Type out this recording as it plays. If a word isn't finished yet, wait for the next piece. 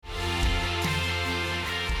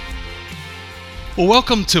Well,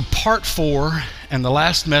 welcome to part 4 and the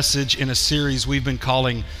last message in a series we've been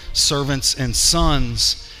calling Servants and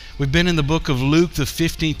Sons. We've been in the book of Luke, the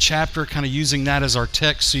 15th chapter, kind of using that as our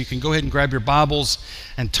text. So you can go ahead and grab your Bibles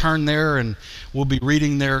and turn there, and we'll be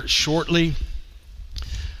reading there shortly.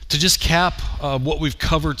 To just cap what we've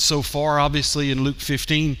covered so far, obviously in Luke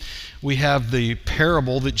 15, we have the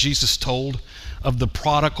parable that Jesus told of the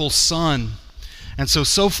prodigal son. And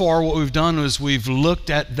so far what we've done is we've looked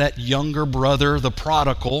at that younger brother, the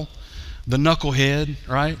prodigal, the knucklehead,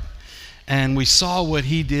 right? And we saw what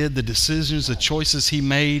he did, the decisions, the choices he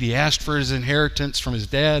made. He asked for his inheritance from his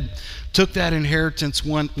dad, took that inheritance,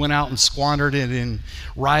 went out and squandered it in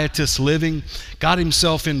riotous living, got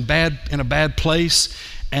himself in a bad place.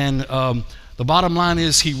 And the bottom line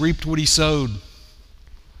is he reaped what he sowed.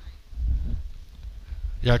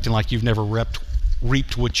 You're acting like you've never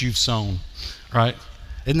reaped what you've sown. Right?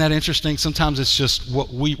 Isn't that interesting? Sometimes it's just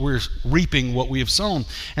we're reaping what we have sown.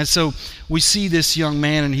 And so we see this young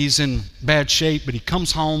man, and he's in bad shape, but he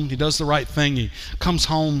comes home, he does the right thing, he comes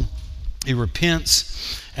home, he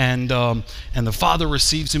repents, and the father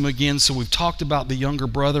receives him again. So we've talked about the younger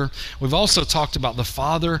brother. We've also talked about the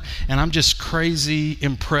father, and I'm just crazy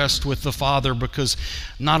impressed with the father, because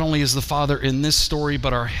not only is the father in this story,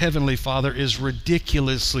 but our heavenly Father is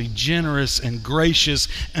ridiculously generous and gracious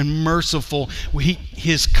and merciful.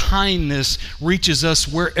 His kindness reaches us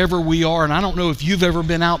wherever we are. And I don't know if you've ever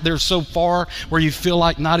been out there so far where you feel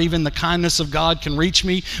like not even the kindness of God can reach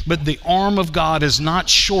me, but the arm of God is not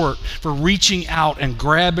short for reaching out and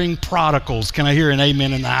grabbing prodigals. Can I hear an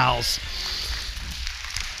amen in the house?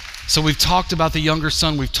 So we've talked about the younger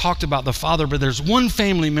son, we've talked about the father, but there's one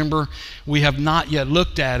family member we have not yet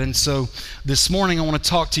looked at. And so this morning I want to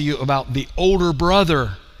talk to you about the older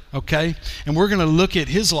brother, okay? And we're going to look at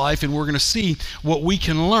his life, and we're going to see what we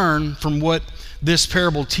can learn from what this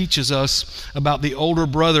parable teaches us about the older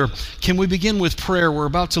brother. Can we begin with prayer? We're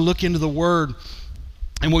about to look into the Word,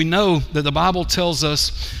 and we know that the Bible tells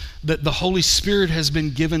us that the Holy Spirit has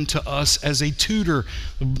been given to us as a tutor.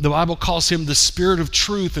 The Bible calls him the Spirit of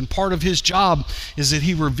truth, and part of his job is that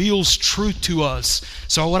he reveals truth to us.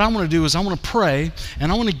 So what I want to do is I want to pray,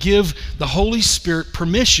 and I want to give the Holy Spirit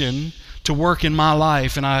permission to work in my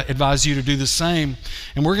life, and I advise you to do the same.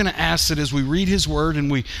 And we're going to ask that as we read his word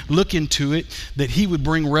and we look into it, that he would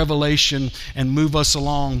bring revelation and move us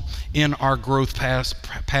along in our growth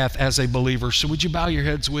path as a believer. So would you bow your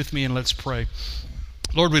heads with me and let's pray.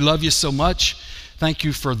 Lord, we love you so much. Thank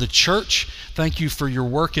you for the church. Thank you for your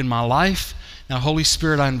work in my life. Now, Holy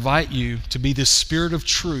Spirit, I invite you to be the Spirit of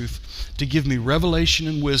truth, to give me revelation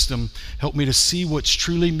and wisdom. Help me to see what's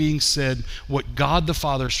truly being said, what God the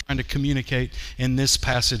Father is trying to communicate in this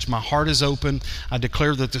passage. My heart is open. I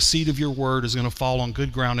declare that the seed of your word is going to fall on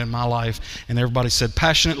good ground in my life. And everybody said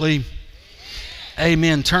passionately,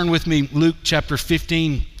 amen. Turn with me, Luke chapter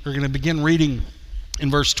 15. We're going to begin reading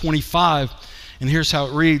in verse 25. And here's how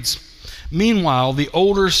it reads. Meanwhile, the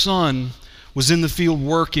older son was in the field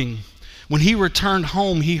working. When he returned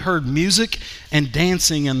home, he heard music and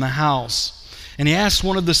dancing in the house. And he asked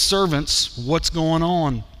one of the servants, "What's going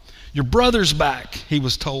on?" "Your brother's back," he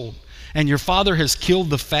was told, "and your father has killed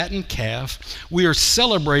the fattened calf. We are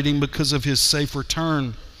celebrating because of his safe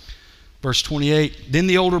return." Verse 28, then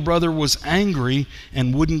the older brother was angry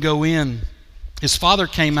and wouldn't go in. His father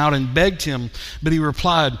came out and begged him, but he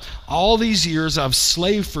replied, "All these years I've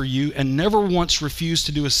slaved for you and never once refused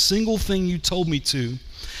to do a single thing you told me to.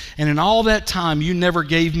 And in all that time you never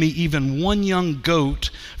gave me even one young goat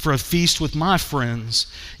for a feast with my friends.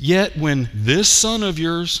 Yet when this son of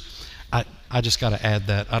yours," I just got to add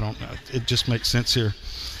that. I don't know. It just makes sense here.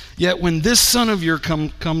 "Yet when this son of yours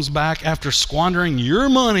comes back after squandering your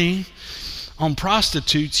money on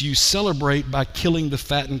prostitutes, you celebrate by killing the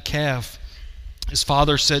fattened calf." His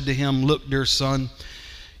father said to him, "Look, dear son,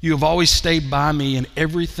 you have always stayed by me, and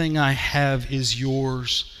everything I have is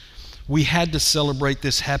yours. We had to celebrate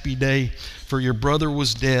this happy day, for your brother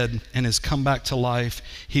was dead and has come back to life.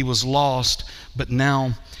 He was lost, but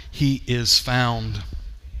now he is found."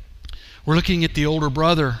 We're looking at the older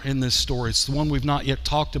brother in this story. It's the one we've not yet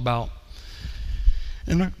talked about.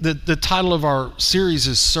 And the title of our series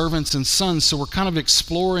is Servants and Sons. So we're kind of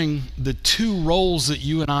exploring the two roles that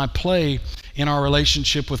you and I play in our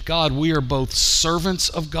relationship with God. We are both servants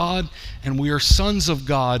of God and we are sons of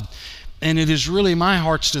God. And it is really my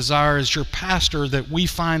heart's desire as your pastor that we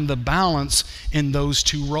find the balance in those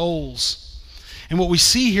two roles. And what we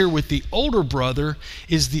see here with the older brother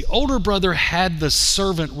is the older brother had the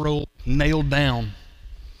servant role nailed down.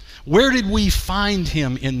 Where did we find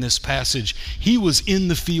him in this passage? He was in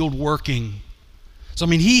the field working. So, I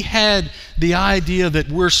mean, he had the idea that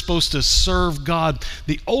we're supposed to serve God.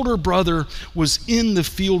 The older brother was in the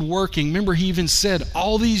field working. Remember, he even said,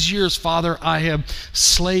 all these years, Father, I have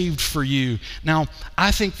slaved for you. Now, I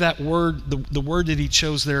think that word, the word that he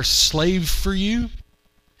chose there, slaved for you,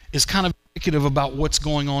 is kind of indicative about what's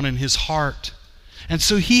going on in his heart. And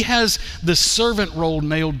so he has the servant role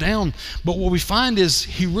nailed down. But what we find is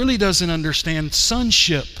he really doesn't understand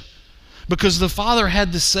sonship. Because the father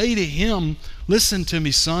had to say to him, listen to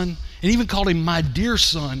me, son, and even called him my dear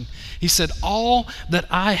son. He said, all that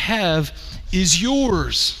I have is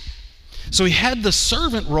yours. So he had the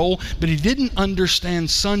servant role, but he didn't understand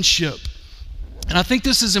sonship. And I think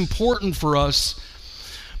this is important for us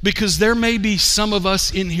because there may be some of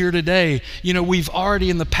us in here today. You know, we've already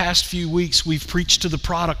in the past few weeks, we've preached to the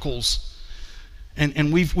prodigals.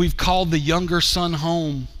 And we've called the younger son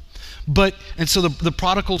home. And so the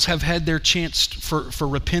prodigals have had their chance for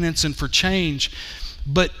repentance and for change.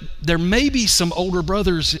 But there may be some older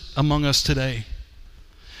brothers among us today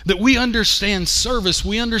that we understand service.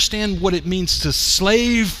 We understand what it means to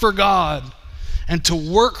slave for God and to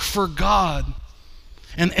work for God.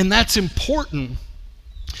 And that's important.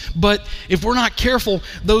 But if we're not careful,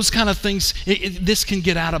 those kind of things, this can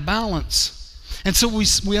get out of balance. And so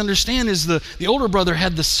we understand is the older brother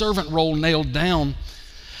had the servant role nailed down.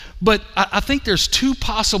 But I think there's two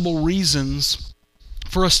possible reasons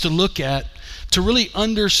for us to look at to really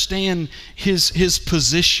understand his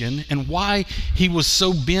position and why he was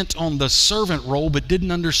so bent on the servant role but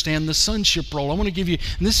didn't understand the sonship role. I want to give you,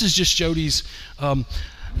 and this is just Jody's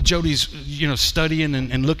studying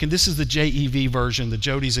and looking. This is the JEV version, the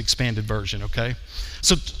Jody's expanded version, okay?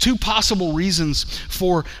 So two possible reasons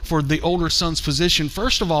for the older son's position.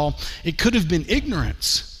 First of all, it could have been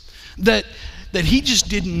ignorance, that he just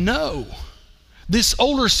didn't know. This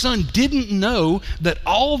older son didn't know that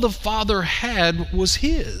all the father had was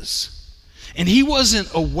his. And he wasn't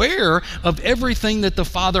aware of everything that the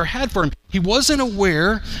father had for him. He wasn't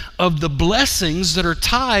aware of the blessings that are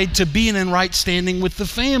tied to being in right standing with the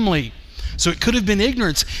family. So it could have been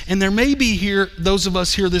ignorance. And there may be here, those of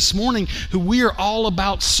us here this morning, who we are all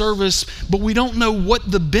about service, but we don't know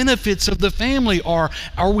what the benefits of the family are.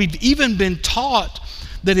 Or we've even been taught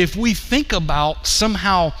that if we think about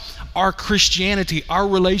somehow our Christianity, our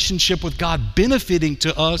relationship with God benefiting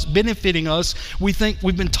us, we think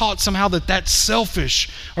we've been taught somehow that that's selfish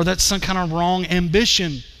or that's some kind of wrong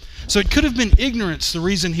ambition. So it could have been ignorance, the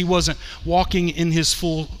reason he wasn't walking in his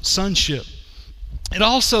full sonship. It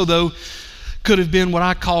also, though, could have been what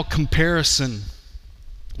I call comparison.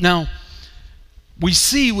 Now, we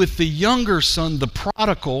see with the younger son, the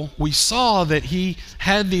prodigal, we saw that he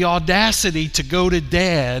had the audacity to go to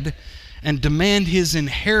dad and demand his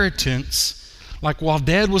inheritance. Like while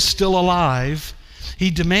dad was still alive,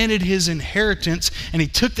 he demanded his inheritance, and he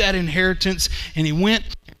took that inheritance and he went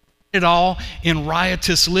it all in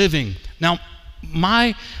riotous living. Now,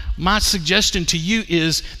 my suggestion to you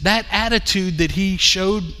is that attitude that he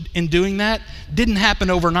showed in doing that didn't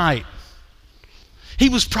happen overnight. He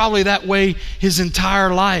was probably that way his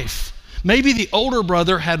entire life. Maybe the older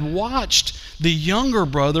brother had watched the younger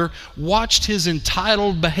brother, watched his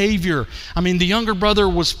entitled behavior. I mean, the younger brother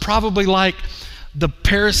was probably like the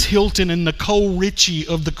Paris Hilton and Nicole Richie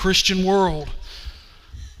of the Christian world.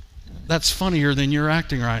 That's funnier than you're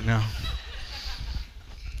acting right now.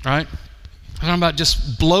 Right? I'm talking about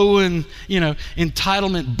just blowing,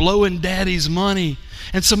 entitlement, blowing daddy's money.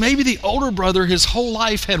 And so maybe the older brother his whole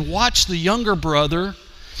life had watched the younger brother,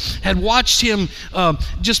 had watched him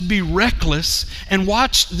just be reckless, and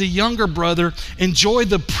watched the younger brother enjoy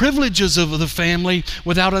the privileges of the family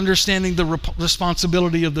without understanding the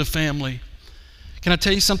responsibility of the family. Can I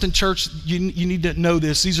tell you something, church? You need to know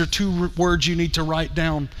this. These are two words you need to write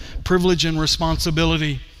down: privilege and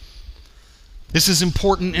responsibility. This is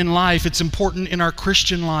important in life. It's important in our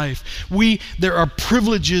Christian life. There are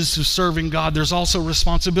privileges to serving God. There's also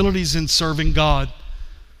responsibilities in serving God.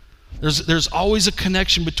 There's always a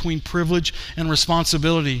connection between privilege and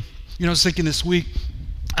responsibility. I was thinking this week,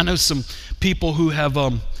 I know some people who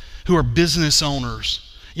are business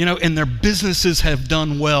owners, and their businesses have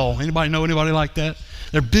done well. Anybody know anybody like that?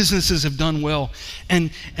 Their businesses have done well.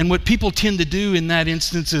 And what people tend to do in that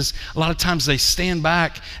instance is a lot of times they stand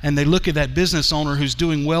back and they look at that business owner who's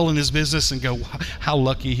doing well in his business and go, how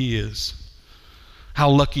lucky he is. How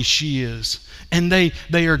lucky she is. And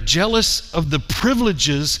they are jealous of the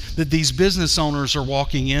privileges that these business owners are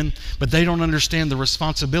walking in, but they don't understand the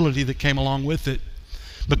responsibility that came along with it.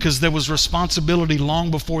 Because there was responsibility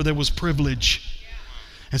long before there was privilege.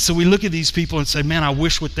 And so we look at these people and say, man, I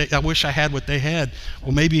wish I had what they had.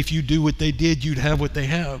 Well, maybe if you do what they did, you'd have what they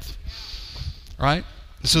have. right?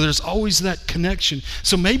 So there's always that connection.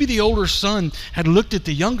 So maybe the older son had looked at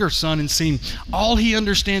the younger son and seen all he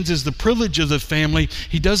understands is the privilege of the family.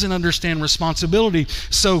 He doesn't understand responsibility.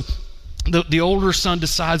 So the older son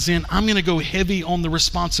decides then, I'm going to go heavy on the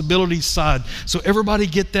responsibility side. So everybody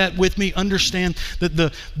get that with me. Understand that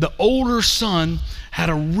the older son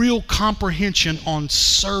had a real comprehension on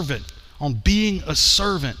servant, on being a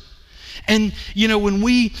servant. And you know, when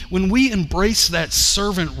we embrace that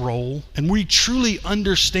servant role and we truly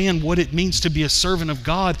understand what it means to be a servant of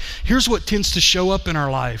God, here's what tends to show up in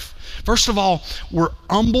our life. First of all, we're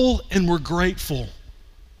humble and we're grateful.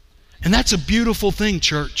 And that's a beautiful thing,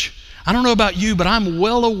 church. I don't know about you, but I'm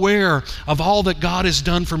well aware of all that God has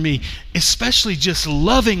done for me, especially just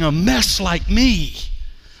loving a mess like me.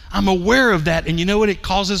 I'm aware of that, and you know what it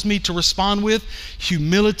causes me to respond with?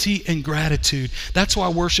 Humility and gratitude. That's why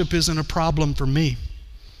worship isn't a problem for me,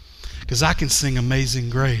 because I can sing Amazing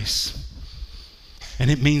Grace,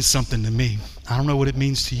 and it means something to me. I don't know what it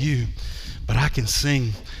means to you, but I can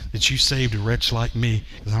sing that you saved a wretch like me,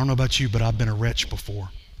 because I don't know about you, but I've been a wretch before.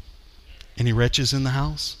 Any wretches in the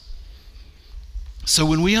house? So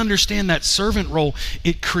when we understand that servant role,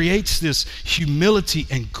 it creates this humility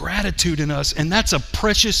and gratitude in us, and that's a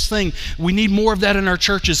precious thing. We need more of that in our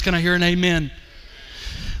churches. Can I hear an amen?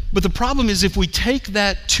 But the problem is, if we take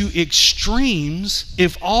that to extremes,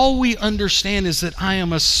 if all we understand is that I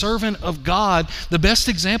am a servant of God, the best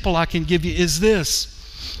example I can give you is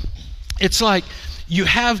this. It's like you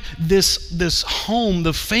have this home,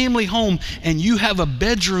 the family home, and you have a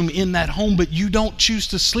bedroom in that home, but you don't choose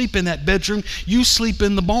to sleep in that bedroom. You sleep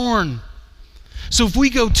in the barn. So if we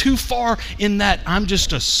go too far in that, I'm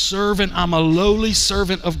just a servant, I'm a lowly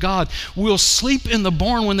servant of God, we'll sleep in the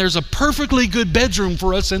barn when there's a perfectly good bedroom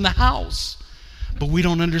for us in the house. But we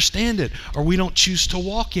don't understand it, or we don't choose to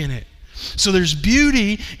walk in it. So there's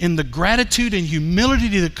beauty in the gratitude and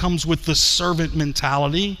humility that comes with the servant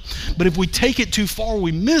mentality. But if we take it too far,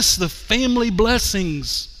 we miss the family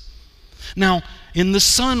blessings. Now, in the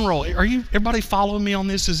son role, everybody following me on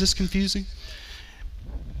this? Is this confusing?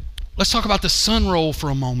 Let's talk about the son role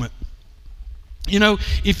for a moment. You know,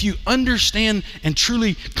 if you understand and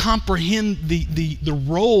truly comprehend the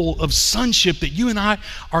role of sonship, that you and I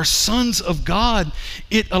are sons of God,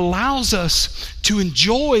 it allows us to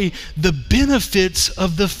enjoy the benefits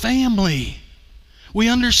of the family. We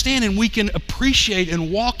understand and we can appreciate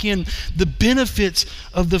and walk in the benefits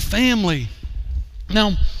of the family.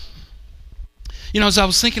 Now, you know, as I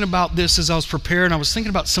was thinking about this, as I was preparing, I was thinking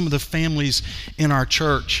about some of the families in our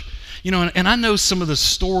church. You know, and I know some of the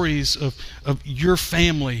stories of your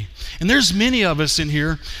family. And there's many of us in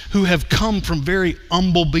here who have come from very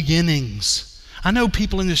humble beginnings. I know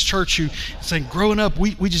people in this church who say, growing up,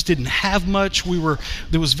 we just didn't have much.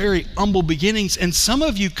 There was very humble beginnings. And some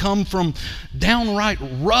of you come from downright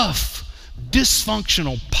rough,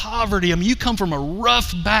 dysfunctional poverty. I mean, you come from a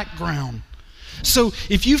rough background. So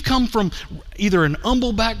if you've come from either an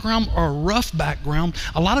humble background or a rough background,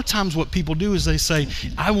 a lot of times what people do is they say,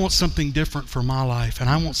 I want something different for my life, and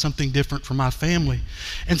I want something different for my family.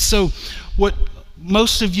 And so what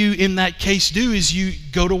most of you in that case do is you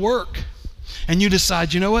go to work and you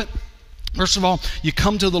decide, you know what? First of all, you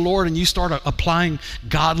come to the Lord and you start applying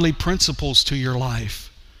godly principles to your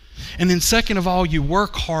life. And then second of all, you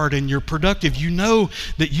work hard and you're productive. You know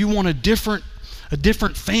that you want a different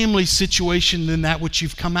family situation than that which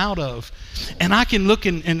you've come out of. And I can look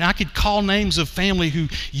and I could call names of family who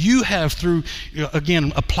you have through,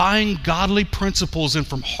 again, applying godly principles and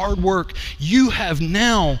from hard work, you have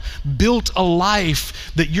now built a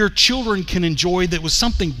life that your children can enjoy that was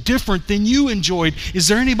something different than you enjoyed. Is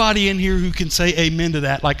there anybody in here who can say amen to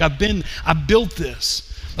that? Like, I built this.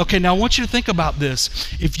 Okay, now I want you to think about this.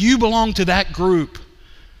 If you belong to that group,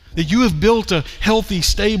 that you have built a healthy,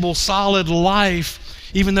 stable, solid life,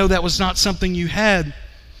 even though that was not something you had.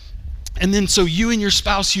 And then so you and your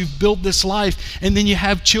spouse, you've built this life, and then you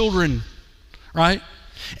have children, right?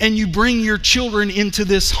 And you bring your children into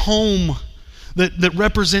this home that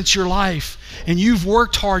represents your life. And you've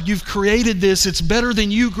worked hard, you've created this, it's better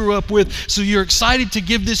than you grew up with, so you're excited to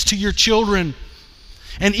give this to your children.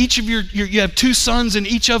 And each of you have two sons, and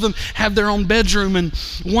each of them have their own bedroom. And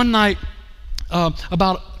one night,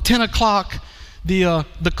 about 10 o'clock, the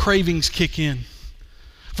cravings kick in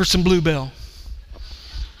for some Bluebell.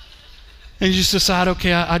 And you just decide,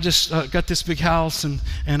 okay, I just got this big house and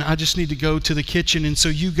I just need to go to the kitchen. And so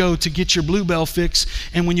you go to get your Bluebell fix.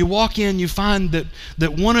 And when you walk in, you find that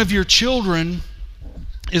one of your children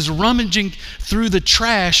is rummaging through the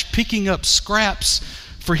trash, picking up scraps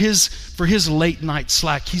for his late night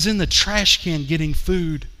slack. He's in the trash can getting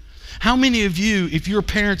food. How many of you, if your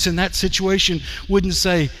parents in that situation, wouldn't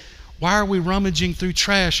say, why are we rummaging through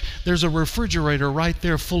trash? There's a refrigerator right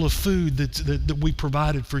there full of food that we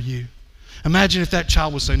provided for you. Imagine if that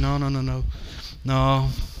child would say, no,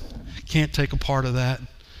 can't take a part of that,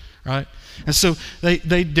 right? And so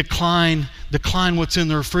they decline what's in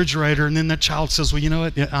the refrigerator, and then that child says, well, you know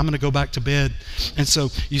what, I'm going to go back to bed. And so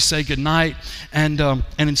you say goodnight, and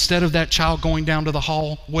instead of that child going down to the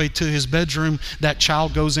hallway to his bedroom, that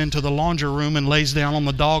child goes into the laundry room and lays down on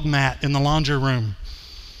the dog mat in the laundry room.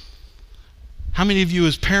 How many of you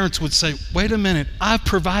as parents would say, wait a minute, I've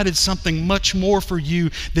provided something much more for you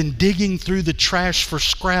than digging through the trash for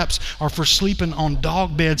scraps or for sleeping on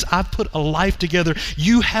dog beds. I've put a life together.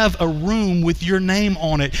 You have a room with your name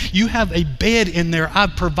on it. You have a bed in there.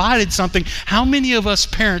 I've provided something. How many of us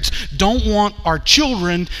parents don't want our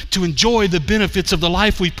children to enjoy the benefits of the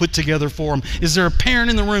life we put together for them? Is there a parent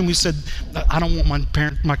in the room who said, I don't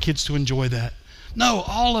want my kids to enjoy that? No,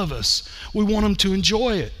 all of us. We want them to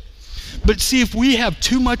enjoy it. But see, if we have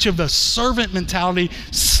too much of a servant mentality,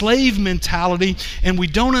 slave mentality, and we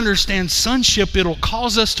don't understand sonship, it'll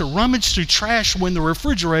cause us to rummage through trash when the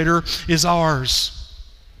refrigerator is ours.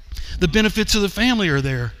 The benefits of the family are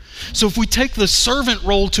there. So if we take the servant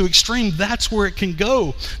role to extreme, that's where it can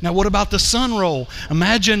go. Now, what about the son role?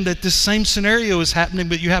 Imagine that this same scenario is happening,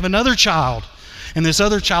 but you have another child, and this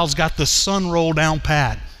other child's got the son role down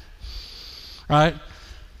pat, right?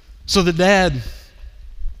 So the dad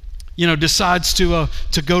decides to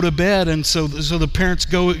go to bed, and so the parents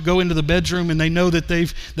go into the bedroom, and they know that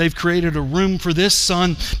they've created a room for this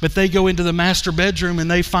son, but they go into the master bedroom and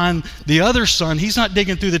they find the other son. He's not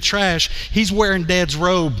digging through the trash. He's wearing dad's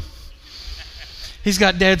robe. He's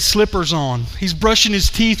got dad's slippers on. He's brushing his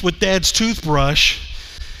teeth with dad's toothbrush,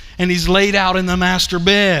 and he's laid out in the master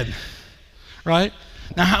bed, right?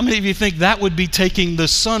 Now, how many of you think that would be taking the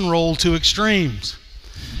son role to extremes?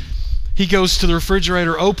 He goes to the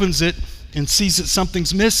refrigerator, opens it, and sees that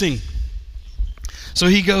something's missing. So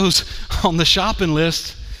he goes on the shopping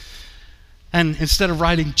list, and instead of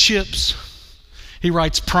writing chips, he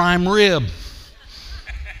writes prime rib.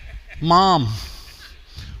 Mom,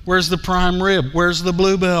 where's the prime rib? Where's the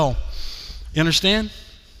bluebell? You understand?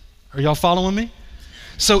 Are y'all following me?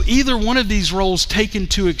 So either one of these roles taken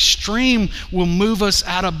to extreme will move us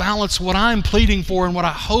out of balance. What I'm pleading for, and what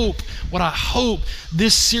I hope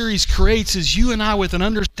this series creates, is you and I with an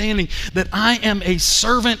understanding that I am a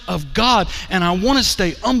servant of God, and I want to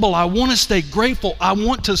stay humble. I want to stay grateful. I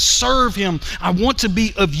want to serve Him. I want to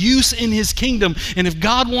be of use in His kingdom. And if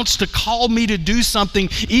God wants to call me to do something,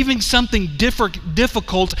 even something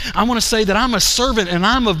difficult, I want to say that I'm a servant and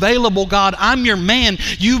I'm available. God, I'm your man.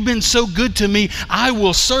 You've been so good to me. I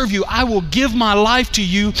will serve you. I will give my life to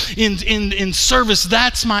you in service.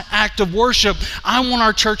 That's my act of worship. I want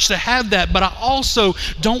our church to have that, but I also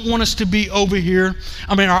don't want us to be over here.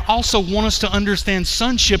 I also want us to understand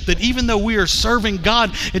sonship, that even though we are serving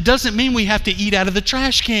God, it doesn't mean we have to eat out of the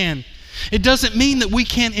trash can. It doesn't mean that we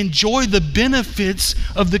can't enjoy the benefits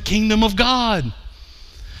of the kingdom of God.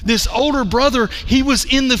 This older brother, he was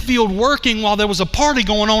in the field working while there was a party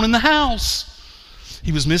going on in the house.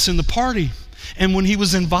 He was missing the party. And when he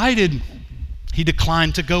was invited, he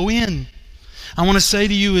declined to go in. I want to say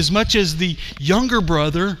to you, as much as the younger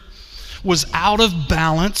brother was out of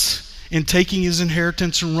balance in taking his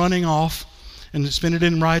inheritance and running off and spending it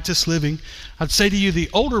in riotous living, I'd say to you the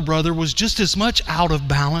older brother was just as much out of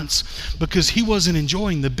balance because he wasn't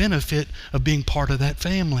enjoying the benefit of being part of that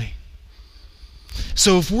family.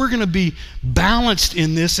 So if we're going to be balanced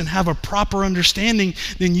in this and have a proper understanding,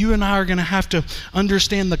 then you and I are going to have to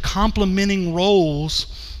understand the complementing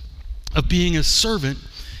roles of being a servant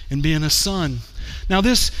and being a son. Now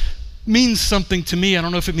this means something to me. I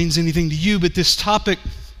don't know if it means anything to you, but this topic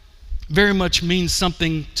very much means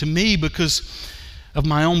something to me because of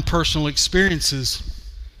my own personal experiences.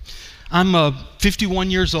 I'm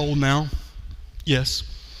 51 years old now. Yes.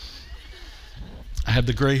 I have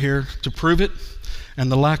the gray hair to prove it and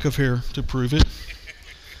the lack of hair to prove it.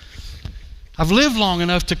 I've lived long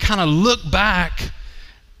enough to kind of look back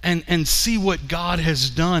and see what God has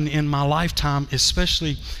done in my lifetime,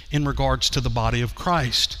 especially in regards to the body of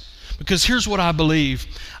Christ. Because here's what I believe.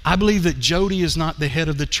 I believe that Jody is not the head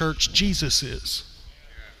of the church, Jesus is.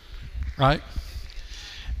 Right?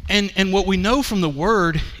 And what we know from the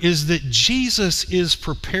Word is that Jesus is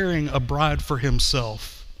preparing a bride for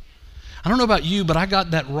Himself. I don't know about you, but I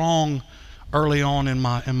got that wrong early on in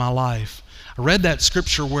my life. I read that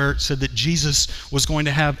scripture where it said that Jesus was going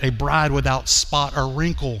to have a bride without spot or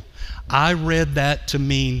wrinkle. I read that to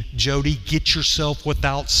mean, Jody, get yourself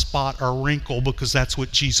without spot or wrinkle, because that's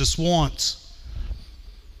what Jesus wants.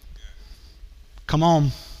 Come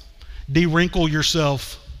on, de-wrinkle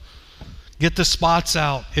yourself. Get the spots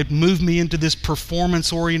out. It moved me into this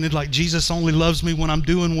performance-oriented, like Jesus only loves me when I'm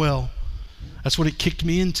doing well. That's what it kicked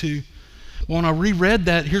me into. When I reread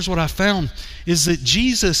that, here's what I found, is that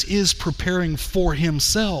Jesus is preparing for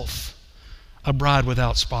himself a bride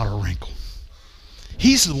without spot or wrinkle.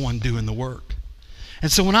 He's the one doing the work.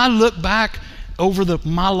 And so when I look back over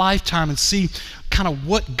my lifetime and see kind of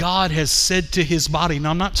what God has said to his body, now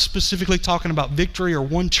I'm not specifically talking about Victory or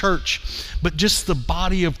one church, but just the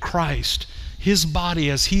body of Christ, his body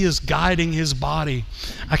as he is guiding his body.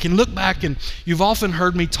 I can look back, and you've often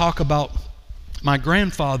heard me talk about my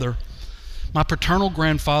grandfather, my paternal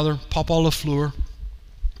grandfather, Papa Lafleur,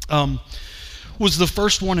 was the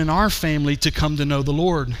first one in our family to come to know the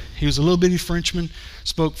Lord. He was a little bitty Frenchman,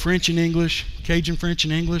 spoke French and English, Cajun French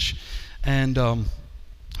and English, and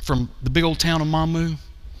from the big old town of Mamou,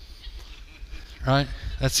 right?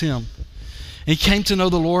 That's him. And he came to know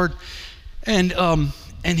the Lord, and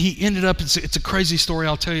he ended up, it's a crazy story,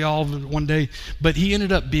 I'll tell you all of it one day, but he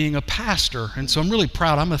ended up being a pastor. And so I'm really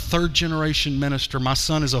proud. I'm a third generation minister. My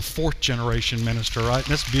son is a fourth generation minister, right? And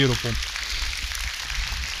that's beautiful.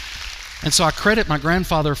 And so I credit my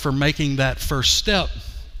grandfather for making that first step.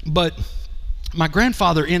 But my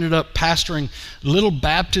grandfather ended up pastoring little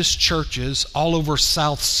Baptist churches all over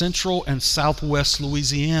South Central and Southwest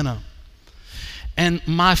Louisiana. And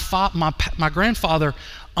my grandfather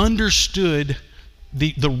understood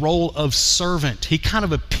the role of servant. He kind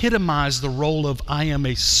of epitomized the role of I am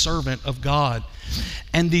a servant of God.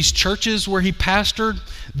 And these churches where he pastored,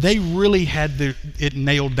 they really had it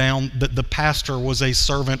nailed down that the pastor was a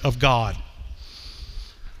servant of God.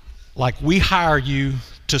 Like, we hire you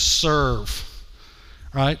to serve,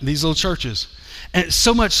 right? These little churches. And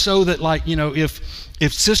so much so that, like, you know, if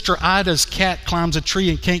Sister Ida's cat climbs a tree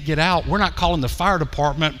and can't get out, we're not calling the fire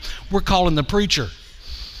department, we're calling the preacher.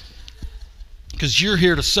 Because you're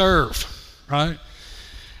here to serve, right?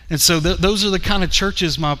 And so those are the kind of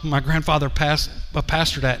churches my grandfather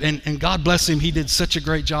pastored at. And God bless him, he did such a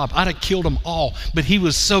great job. I'd have killed them all, but he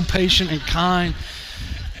was so patient and kind.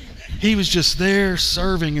 He was just there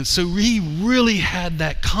serving. And so he really had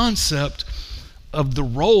that concept of the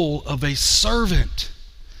role of a servant.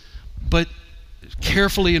 But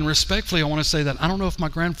carefully and respectfully, I want to say that I don't know if my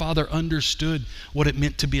grandfather understood what it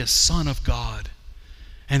meant to be a son of God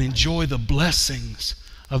and enjoy the blessings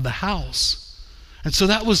of the house. And so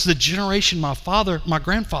that was the generation my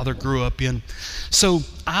grandfather grew up in. So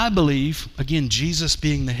I believe, again, Jesus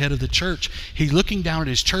being the head of the church, he's looking down at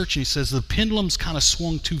his church and he says the pendulum's kind of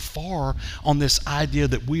swung too far on this idea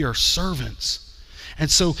that we are servants. And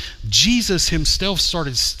so Jesus himself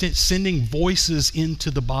started sending voices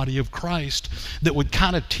into the body of Christ that would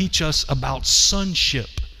kind of teach us about sonship.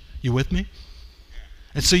 You with me?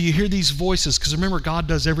 And so you hear these voices, because remember, God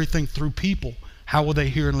does everything through people. How will they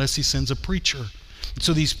hear unless he sends a preacher? And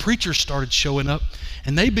so these preachers started showing up,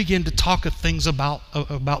 and they began to talk of things about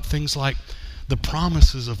things like the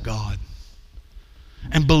promises of God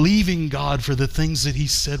and believing God for the things that he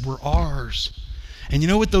said were ours. And you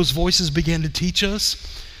know what those voices began to teach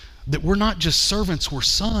us? That we're not just servants, we're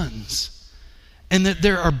sons. And that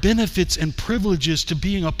there are benefits and privileges to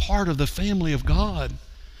being a part of the family of God.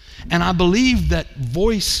 And I believe that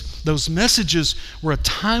voice, those messages were a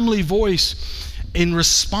timely voice in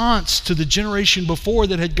response to the generation before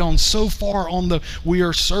that had gone so far on the we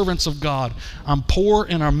are servants of God. I'm poor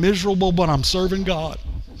and I'm miserable, but I'm serving God.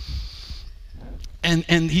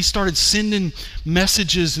 And he started sending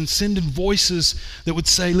messages and sending voices that would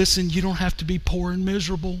say, listen, you don't have to be poor and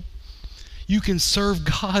miserable. You can serve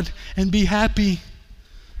God and be happy.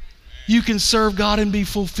 You can serve God and be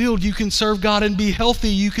fulfilled. You can serve God and be healthy.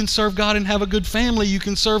 You can serve God and have a good family. You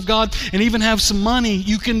can serve God and even have some money.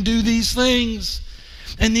 You can do these things.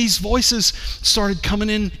 And these voices started coming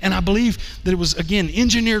in, and I believe that it was, again,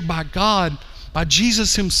 engineered by God, by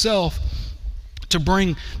Jesus himself,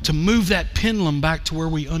 to move that pendulum back to where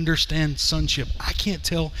we understand sonship. I can't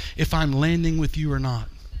tell if I'm landing with you or not.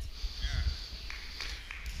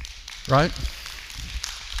 Right?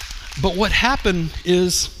 But what happened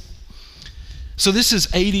is, so this is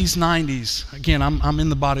 80s, 90s. Again, I'm in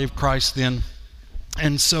the body of Christ then.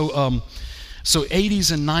 And so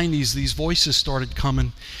 80s and 90s, these voices started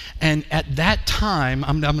coming. And at that time,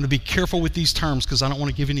 I'm going to be careful with these terms because I don't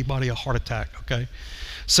want to give anybody a heart attack, okay?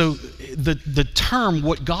 So the term,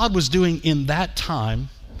 what God was doing in that time,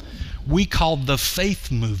 we called the faith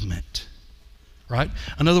movement, right?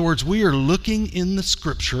 In other words, we are looking in the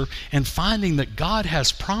scripture and finding that God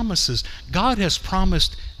has promises. God has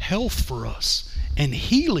promised health for us and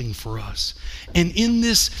healing for us. And in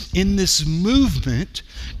this movement,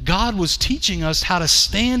 God was teaching us how to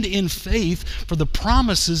stand in faith for the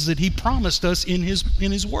promises that he promised us in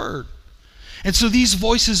his word. And so these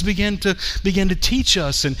voices began to teach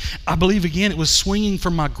us. And I believe, again, it was swinging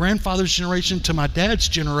from my grandfather's generation to my dad's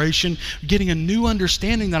generation, getting a new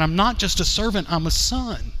understanding that I'm not just a servant, I'm a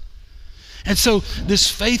son. And so this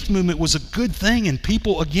faith movement was a good thing, and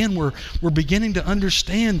people, again, were beginning to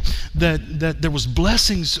understand that there was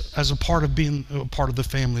blessings as a part of being a part of the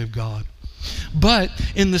family of God. But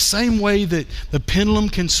in the same way that the pendulum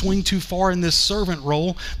can swing too far in this servant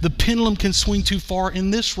role, the pendulum can swing too far in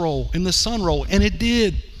this role, in the son role, and it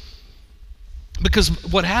did. Because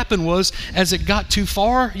what happened was, as it got too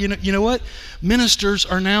far, you know what? Ministers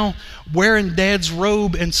are now wearing dad's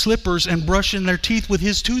robe and slippers and brushing their teeth with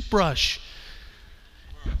his toothbrush.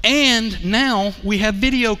 And now we have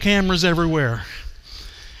video cameras everywhere.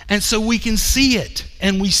 And so we can see it,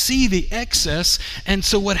 and we see the excess. And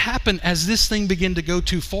so what happened, as this thing began to go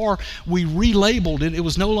too far, we relabeled it. It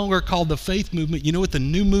was no longer called the faith movement. You know what the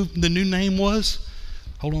new name was?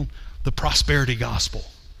 Hold on. The prosperity gospel.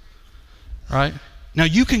 Right? Now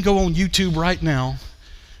you can go on YouTube right now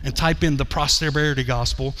and type in the prosperity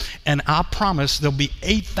gospel, and I promise there'll be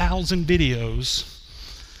 8,000 videos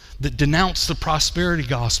that denounce the prosperity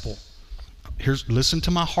gospel. Listen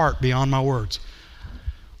to my heart beyond my words.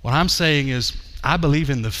 What I'm saying is, I believe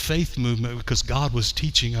in the faith movement because God was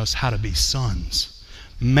teaching us how to be sons.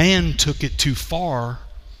 Man took it too far,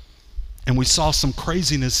 and we saw some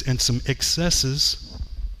craziness and some excesses.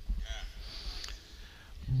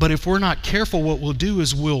 But if we're not careful, what we'll do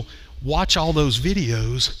is we'll watch all those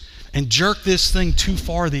videos and jerk this thing too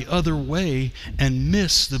far the other way and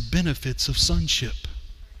miss the benefits of sonship.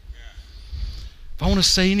 If I want to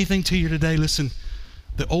say anything to you today, listen,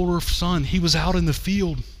 the older son, he was out in the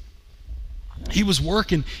field. He was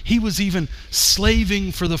working. He was even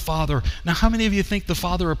slaving for the father. Now, how many of you think the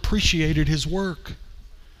father appreciated his work?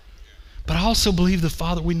 But I also believe the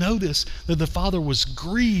father, we know this, that the father was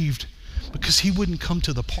grieved because he wouldn't come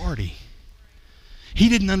to the party. He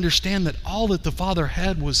didn't understand that all that the father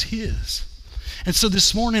had was his. And so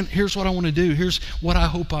this morning, here's what I want to do. Here's what I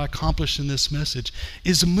hope I accomplish in this message,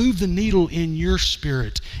 is move the needle in your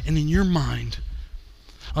spirit and in your mind.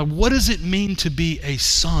 What does it mean to be a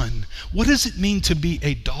son? What does it mean to be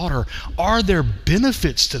a daughter? Are there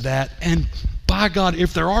benefits to that? And by God,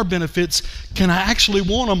 if there are benefits, can I actually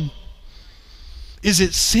want them? Is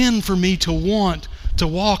it sin for me to want to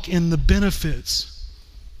walk in the benefits?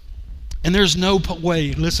 And there's no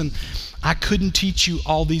way, listen, I couldn't teach you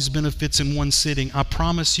all these benefits in one sitting. I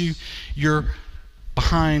promise you, your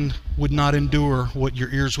behind would not endure what your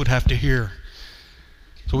ears would have to hear.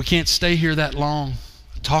 So we can't stay here that long,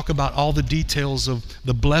 talk about all the details of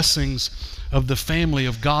the blessings of the family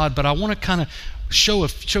of God, but I want to kind of show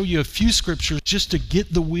you a few scriptures just to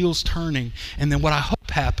get the wheels turning. And then what I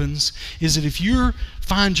hope happens is that if you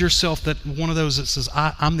find yourself that one of those that says,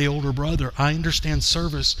 I'm the older brother, I understand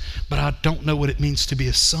service, but I don't know what it means to be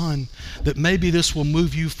a son, that maybe this will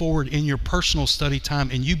move you forward in your personal study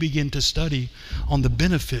time and you begin to study on the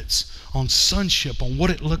benefits, on sonship, on what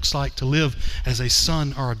it looks like to live as a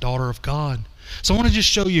son or a daughter of God. So I want to just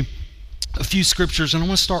show you a few scriptures, and I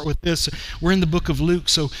want to start with this. We're in the book of Luke,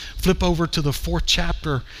 so flip over to the 4th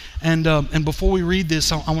chapter. And before we read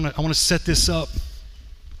this, I want to set this up.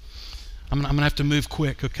 I'm going to have to move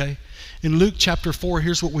quick, okay? In Luke chapter 4,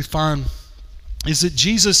 here's what we find, is that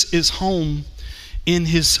Jesus is home in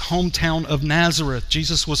his hometown of Nazareth.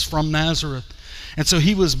 Jesus was from Nazareth. And so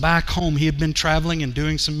he was back home. He had been traveling and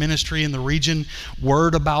doing some ministry in the region.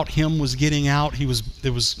 Word about him was getting out. It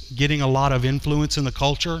was getting a lot of influence in the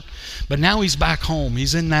culture. But now he's back home.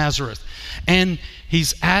 He's in Nazareth. And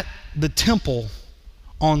he's at the temple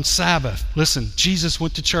on Sabbath. Listen, Jesus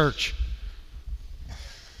went to church.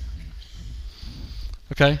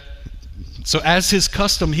 Okay? So as his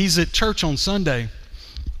custom, he's at church on Sunday.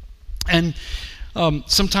 And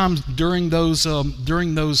sometimes during those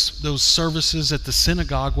services at the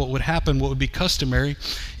synagogue, what would happen, what would be customary,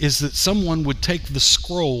 is that someone would take the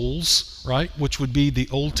scrolls, right, which would be the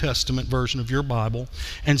Old Testament version of your Bible,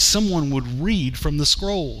 and someone would read from the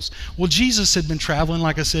scrolls. Well, Jesus had been traveling,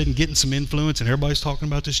 like I said, and getting some influence, and everybody's talking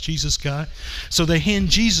about this Jesus guy. So they hand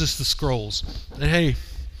Jesus the scrolls. They say, hey,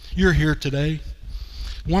 you're here today.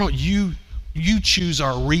 Why don't you choose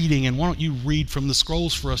our reading, and why don't you read from the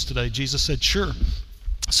scrolls for us today? Jesus said, sure.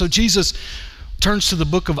 So Jesus turns to the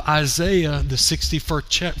book of Isaiah, the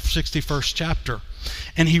 61st chapter,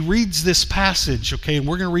 and he reads this passage, okay, and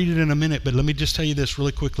we're going to read it in a minute, but let me just tell you this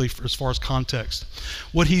really quickly as far as context.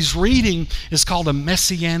 What he's reading is called a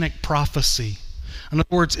messianic prophecy. In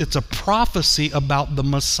other words, it's a prophecy about the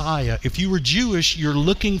Messiah. If you were Jewish, you're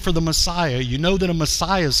looking for the Messiah. You know that a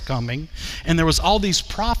Messiah is coming. And there was all these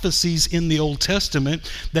prophecies in the Old Testament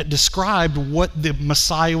that described what the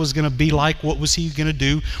Messiah was going to be like, what was he going to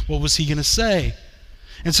do, what was he going to say.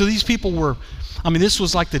 And so these people were, this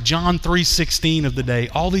was like the John 3:16 of the day.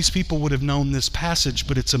 All these people would have known this passage,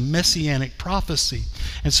 but it's a messianic prophecy.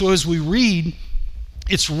 And so as we read,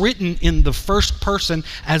 it's written in the first person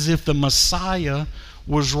as if the Messiah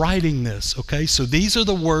was writing this, okay? So these are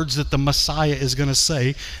the words that the Messiah is going to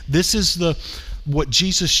say. This is what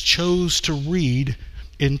Jesus chose to read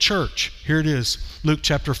in church. Here it is, Luke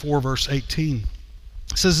chapter 4, verse 18.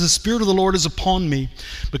 It says, "The Spirit of the Lord is upon me,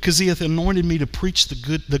 because he hath anointed me to preach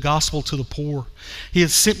the gospel to the poor. He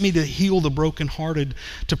hath sent me to heal the brokenhearted,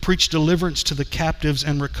 to preach deliverance to the captives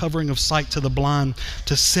and recovering of sight to the blind,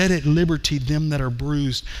 to set at liberty them that are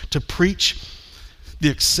bruised, to preach the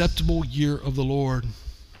acceptable year of the Lord."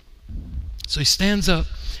 So he stands up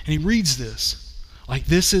and he reads this. Like,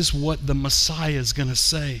 this is what the Messiah is going to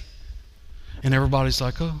say. And everybody's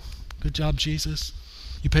like, "Oh, good job, Jesus.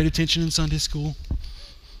 You paid attention in Sunday school."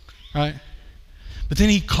 Right? But then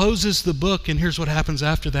he closes the book, and here's what happens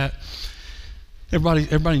after that.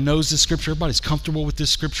 Everybody knows this scripture. Everybody's comfortable with this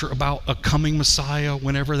scripture about a coming Messiah,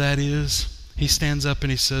 whenever that is. He stands up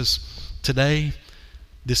and he says, "Today,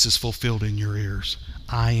 this is fulfilled in your ears.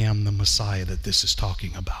 I am the Messiah that this is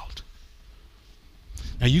talking about."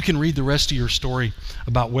 Now you can read the rest of your story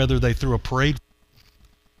about whether they threw a parade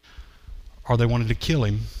or they wanted to kill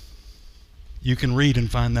him. You can read and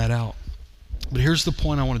find that out. But here's the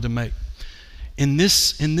point I wanted to make. In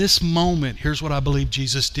this moment, here's what I believe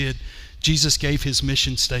Jesus did. Jesus gave his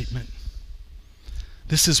mission statement.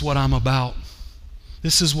 This is what I'm about.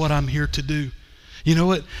 This is what I'm here to do. You know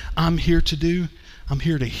what I'm here to do? I'm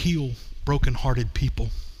here to heal brokenhearted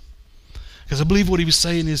people. Because I believe what he was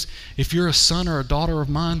saying is, if you're a son or a daughter of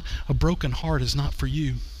mine, a broken heart is not for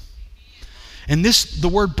you. And the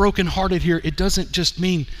word brokenhearted here, it doesn't just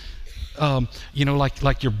mean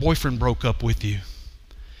like your boyfriend broke up with you.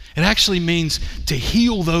 It actually means to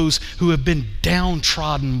heal those who have been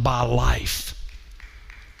downtrodden by life.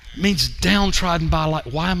 It means downtrodden by life.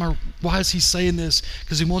 Why is he saying this?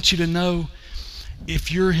 Because he wants you to know,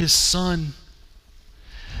 if you're his son,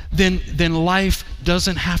 then life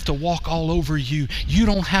doesn't have to walk all over you. You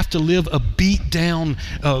don't have to live a beat down,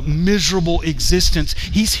 miserable existence.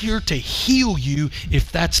 He's here to heal you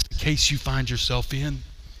if that's the case you find yourself in.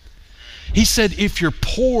 He said, if you're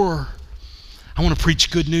poor, I want to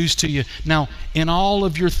preach good news to you. Now, in all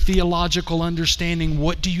of your theological understanding,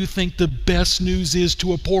 what do you think the best news is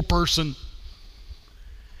to a poor person?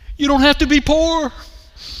 You don't have to be poor.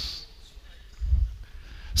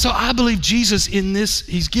 So I believe Jesus in this,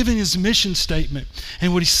 he's giving his mission statement.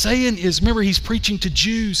 And what he's saying is, remember, he's preaching to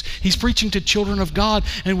Jews. He's preaching to children of God.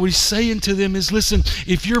 And what he's saying to them is, listen,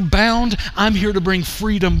 if you're bound, I'm here to bring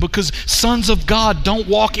freedom, because sons of God don't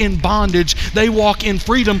walk in bondage. They walk in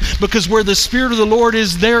freedom, because where the Spirit of the Lord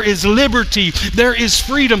is, there is liberty. There is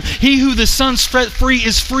freedom. He who the Son set free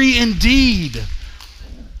is free indeed.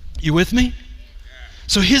 You with me?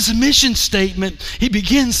 So his mission statement, he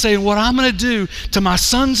begins saying, what I'm going to do to my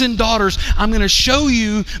sons and daughters, I'm going to show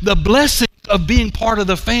you the blessing of being part of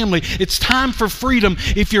the family. It's time for freedom.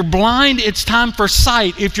 If you're blind, it's time for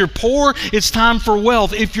sight. If you're poor, it's time for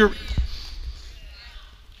wealth.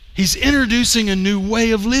 He's introducing a new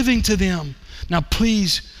way of living to them. Now,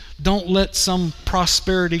 please don't let some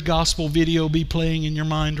prosperity gospel video be playing in your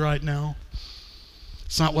mind right now.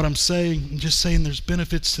 It's not what I'm saying. I'm just saying there's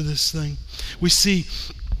benefits to this thing. We see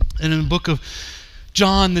in the book of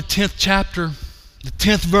John, the 10th chapter, the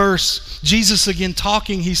 10th verse, Jesus again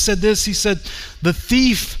talking, he said this, he said, the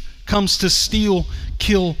thief comes to steal,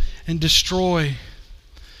 kill, and destroy.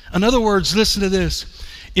 In other words, listen to this.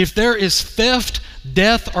 If there is theft,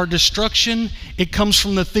 death, or destruction, it comes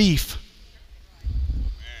from the thief.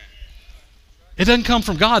 It doesn't come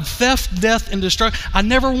from God. Theft, death, and destruction. I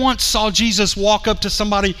never once saw Jesus walk up to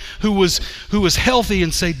somebody who was healthy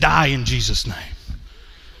and say, die in Jesus' name.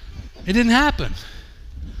 It didn't happen.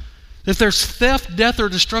 If there's theft, death, or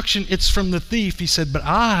destruction, it's from the thief. He said, but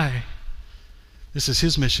this is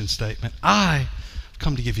his mission statement, I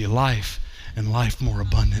come to give you life and life more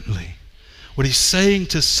abundantly. What he's saying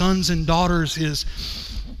to sons and daughters is,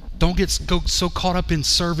 don't get so caught up in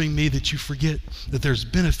serving me that you forget that there's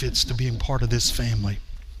benefits to being part of this family.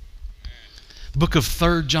 The book of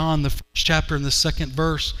 3 John, the first chapter and the 2nd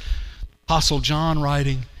verse, Apostle John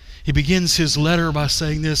writing, he begins his letter by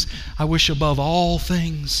saying this, I wish above all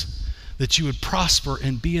things that you would prosper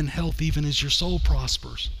and be in health even as your soul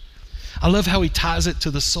prospers. I love how he ties it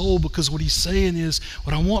to the soul, because what he's saying is,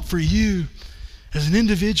 what I want for you as an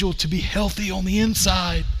individual to be healthy on the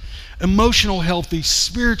inside, emotional healthy,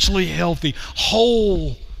 spiritually healthy,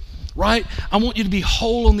 whole, right? I want you to be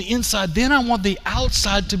whole on the inside. Then I want the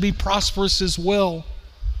outside to be prosperous as well.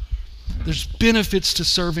 There's benefits to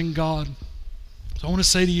serving God. So I want to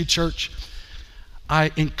say to you, church,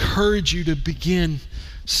 I encourage you to begin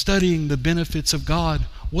studying the benefits of God.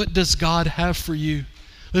 What does God have for you?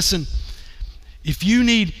 Listen, if you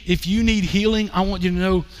need healing, I want you to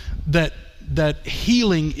know that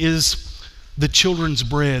healing is the children's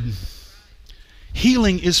bread.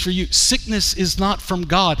 Healing is for you. Sickness is not from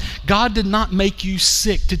God. God did not make you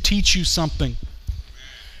sick to teach you something.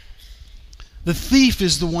 The thief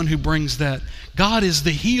is the one who brings that. God is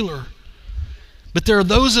the healer. But there are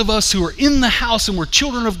those of us who are in the house and we're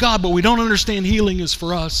children of God, but we don't understand healing is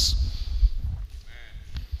for us.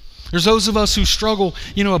 There's those of us who struggle.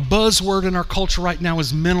 You know, a buzzword in our culture right now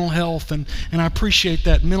is mental health, and I appreciate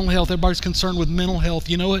that. Mental health, everybody's concerned with mental health.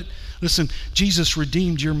 You know what? Listen, Jesus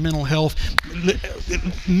redeemed your mental health.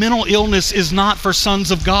 Mental illness is not for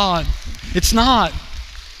sons of God. It's not.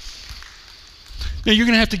 Now, you're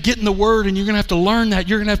going to have to get in the Word, and you're going to have to learn that.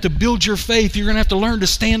 You're going to have to build your faith. You're going to have to learn to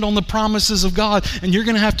stand on the promises of God, and you're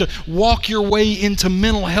going to have to walk your way into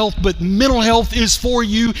mental health. But mental health is for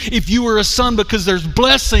you if you are a son, because there's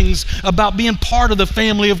blessings about being part of the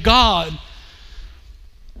family of God.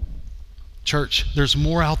 Church, there's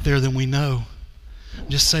more out there than we know. I'm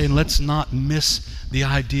just saying, let's not miss the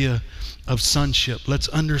idea of sonship. Let's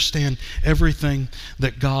understand everything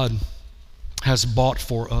that God has bought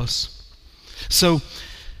for us. So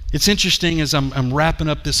it's interesting, as I'm wrapping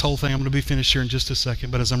up this whole thing, I'm going to be finished here in just a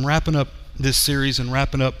second, but as I'm wrapping up this series and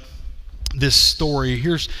wrapping up this story,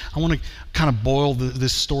 I want to kind of boil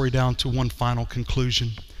this story down to one final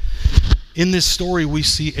conclusion. In this story, we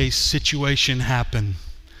see a situation happen.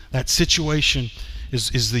 That situation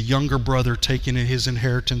is the younger brother taking his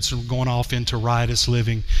inheritance and going off into riotous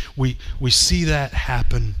living. We see that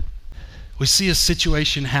happen. We see a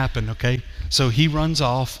situation happen, okay? So he runs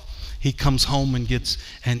off. He comes home and gets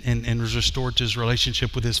and is restored to his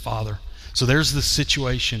relationship with his father. So there's the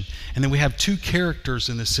situation. And then we have two characters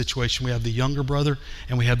in this situation. We have the younger brother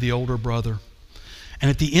and we have the older brother. And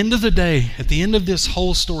at the end of the day, at the end of this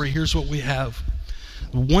whole story, here's what we have.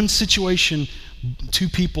 One situation, two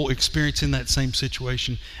people experiencing that same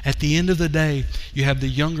situation. At the end of the day, you have the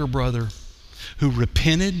younger brother who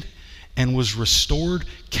repented and was restored,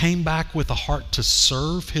 came back with a heart to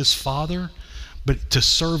serve his father, but to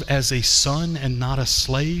serve as a son and not a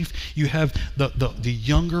slave. You have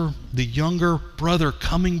the younger brother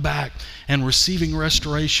coming back and receiving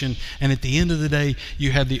restoration. And at the end of the day,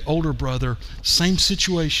 you have the older brother, same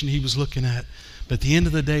situation he was looking at. But at the end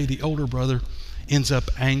of the day, the older brother ends up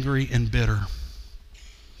angry and bitter.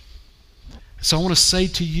 So I want to say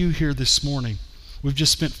to you here this morning, we've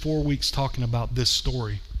just spent 4 weeks talking about this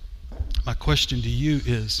story. My question to you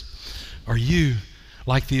is, are you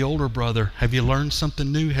like the older brother? Have you learned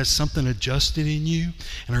something new? Has something adjusted in you?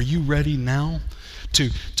 And are you ready now to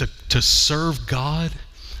serve God,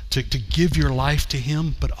 to give your life to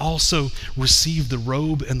Him, but also receive the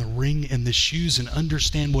robe and the ring and the shoes and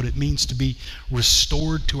understand what it means to be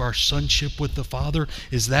restored to our sonship with the Father?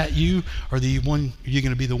 Is that you, or are you going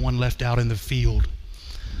to be the one left out in the field?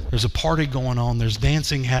 There's a party going on. There's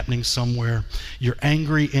dancing happening somewhere. You're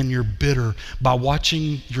angry and you're bitter. By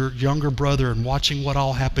watching your younger brother and watching what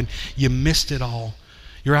all happened, you missed it all.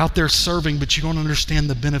 You're out there serving, but you don't understand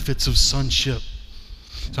the benefits of sonship.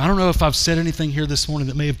 So I don't know if I've said anything here this morning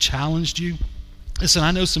that may have challenged you. Listen,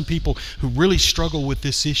 I know some people who really struggle with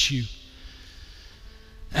this issue.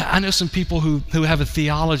 I know some people who have a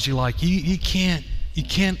theology like, you can't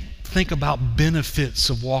think about benefits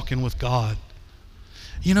of walking with God.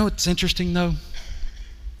 You know what's interesting, though,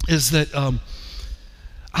 is that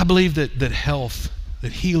I believe that health,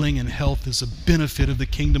 that healing and health is a benefit of the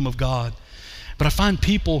kingdom of God. But I find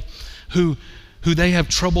people who they have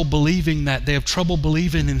trouble believing that. They have trouble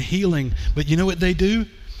believing in healing. But you know what they do?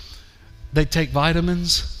 They take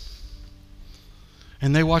vitamins,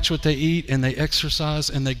 and they watch what they eat, and they exercise,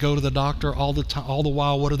 and they go to the doctor all the time. All the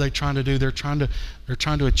while, what are they trying to do? They're trying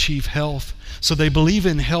to achieve health. So they believe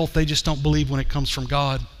in health. They just don't believe when it comes from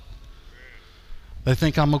God. They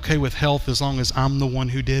think I'm okay with health as long as I'm the one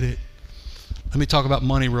who did it. Let me talk about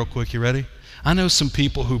money real quick. You ready? I know some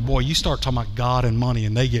people who, boy, you start talking about God and money,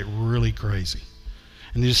 and they get really crazy.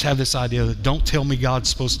 And they just have this idea that don't tell me God's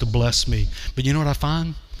supposed to bless me. But you know what I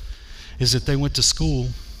find? Is that they went to school,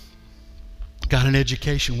 got an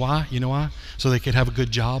education. Why? You know why? So they could have a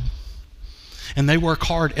good job. and they work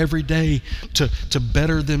hard every day to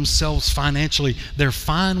better themselves financially. They're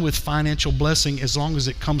fine with financial blessing as long as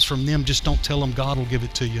it comes from them. Just don't tell them God will give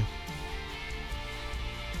it to you.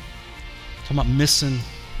 Talking about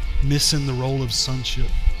missing the role of sonship.